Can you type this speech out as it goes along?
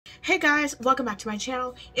Hey guys, welcome back to my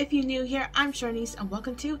channel. If you're new here, I'm Sharnice and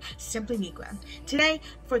welcome to Simply Migua. Today,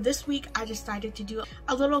 for this week, I decided to do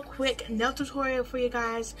a little quick nail tutorial for you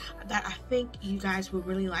guys that I think you guys will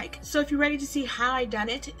really like. So if you're ready to see how I done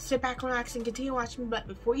it, sit back, relax, and continue watching. But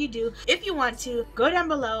before you do, if you want to, go down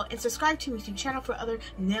below and subscribe to my YouTube channel for other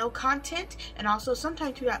nail content. And also,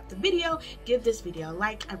 sometime throughout the video, give this video a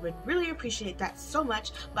like. I would really appreciate that so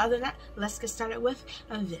much. But other than that, let's get started with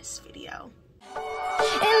this video. And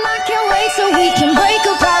I can't wait so we can break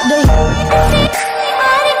apart.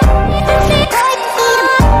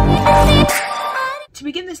 To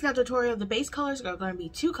begin this nail tutorial, the base colors are going to be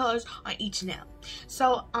 2 colors on each nail.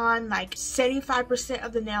 So on like 75%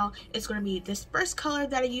 of the nail, it's going to be this first color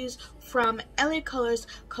that I use from LA Colors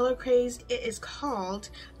Color Crazed. It is called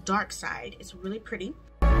Dark Side. It's really pretty.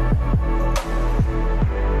 Every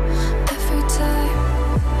time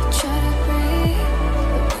I try to breathe,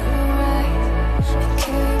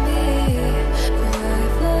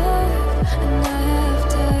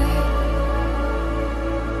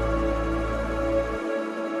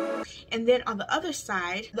 and then on the other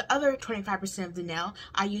side, the other 25% of the nail,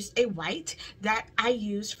 I used a white that I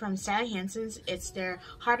used from Sally Hansen's. It's their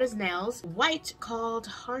Hard as Nails white called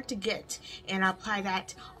Hard to Get, and I apply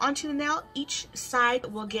that onto the nail. Each side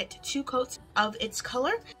will get 2 coats of its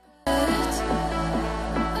color.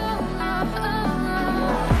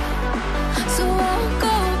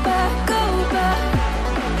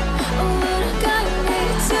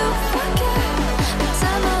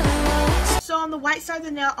 So on the white side of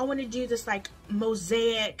the nail, I want to do this like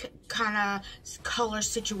mosaic kind of color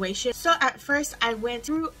situation. So at first I went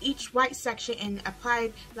through each white section and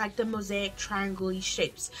applied like the mosaic triangle-y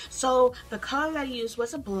shapes. So the color that I used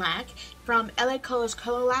was a black from LA Colors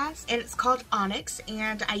Color Last, and it's called Onyx,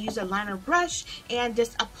 and I used a liner brush and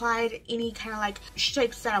just applied any kind of like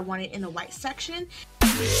shapes that I wanted in the white section.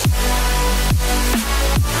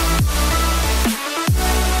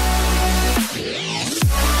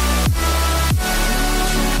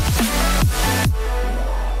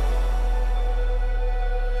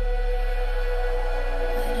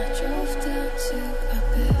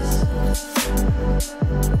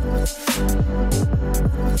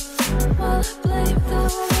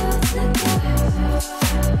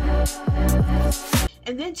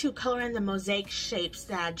 And then to color in the mosaic shapes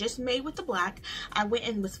that I just made with the black, I went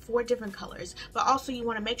in with 4 different colors. But also you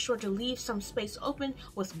want to make sure to leave some space open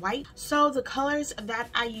with white. So the colors that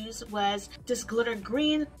I used was this glitter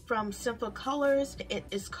green from Simple Colors. It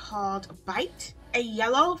is called Bite. A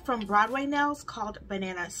yellow from Broadway Nails called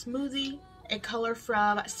Banana Smoothie. A color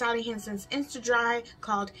from Sally Hansen's Insta Dry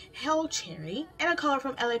called Hell Cherry, and a color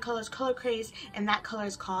from LA Colors Color Craze, and that color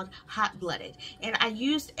is called Hot Blooded. And I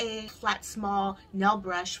used a flat small nail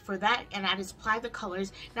brush for that, and I just applied the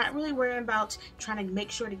colors, not really worrying about trying to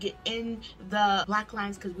make sure to get in the black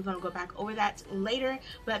lines because we're going to go back over that later,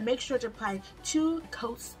 but make sure to apply 2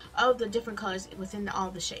 coats of the different colors within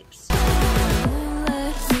all the shapes.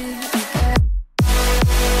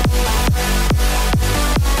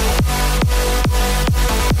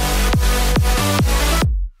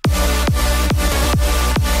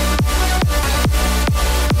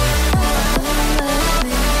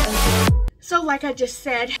 Like I just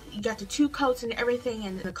said, you got the 2 coats and everything,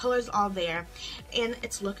 and the colors all there, and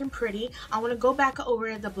it's looking pretty. I want to go back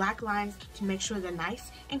over the black lines to make sure they're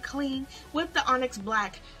nice and clean with the Onyx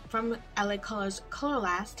Black from LA Colors Color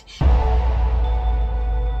Last. If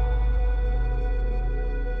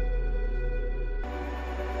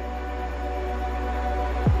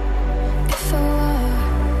I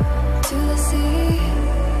walk to the sea,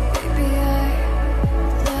 maybe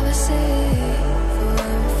I never say.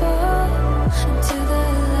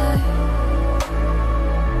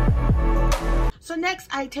 So next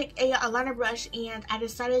I take a liner brush and I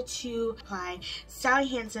decided to apply Sally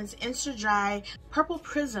Hansen's Insta Dry Purple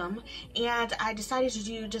Prism, and I decided to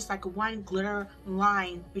do just like 1 glitter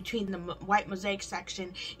line between the white mosaic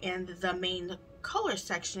section and the main color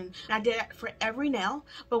section. And I did that for every nail,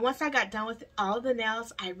 but once I got done with all of the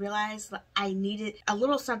nails, I realized I needed a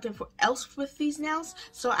little something else with these nails,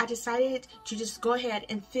 so I decided to just go ahead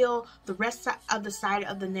and fill the rest of the side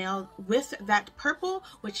of the nail with that purple,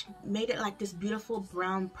 which made it like this beautiful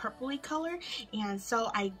brown purpley color, and so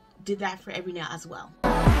I did that for every nail as well. So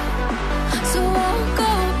I'll go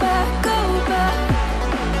back.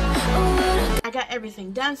 I got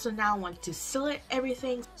everything done, so now I want to seal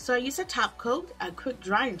everything. So I used a top coat, a quick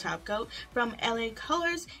drying top coat from LA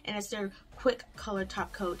Colors, and it's their quick color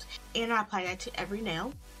top coat, and I apply that to every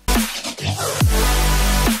nail.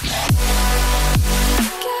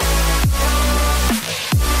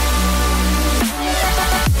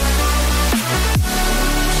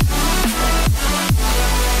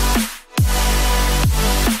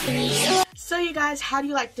 guys, how do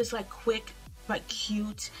you like this like quick but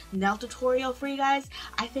cute nail tutorial for you guys?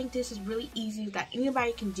 I think this is really easy that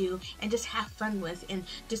anybody can do and just have fun with, and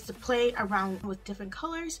just to play around with different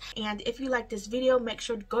colors. And if you like this video, make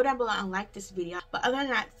sure to go down below and like this video. But other than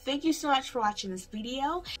that, thank you so much for watching this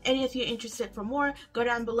video, and if you're interested for more, go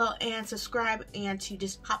down below and subscribe, and to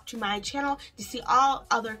just pop to my channel to see all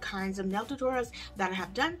other kinds of nail tutorials that I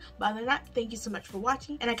have done. But other than that, thank you so much for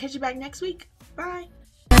watching, and I'll catch you back next week. Bye.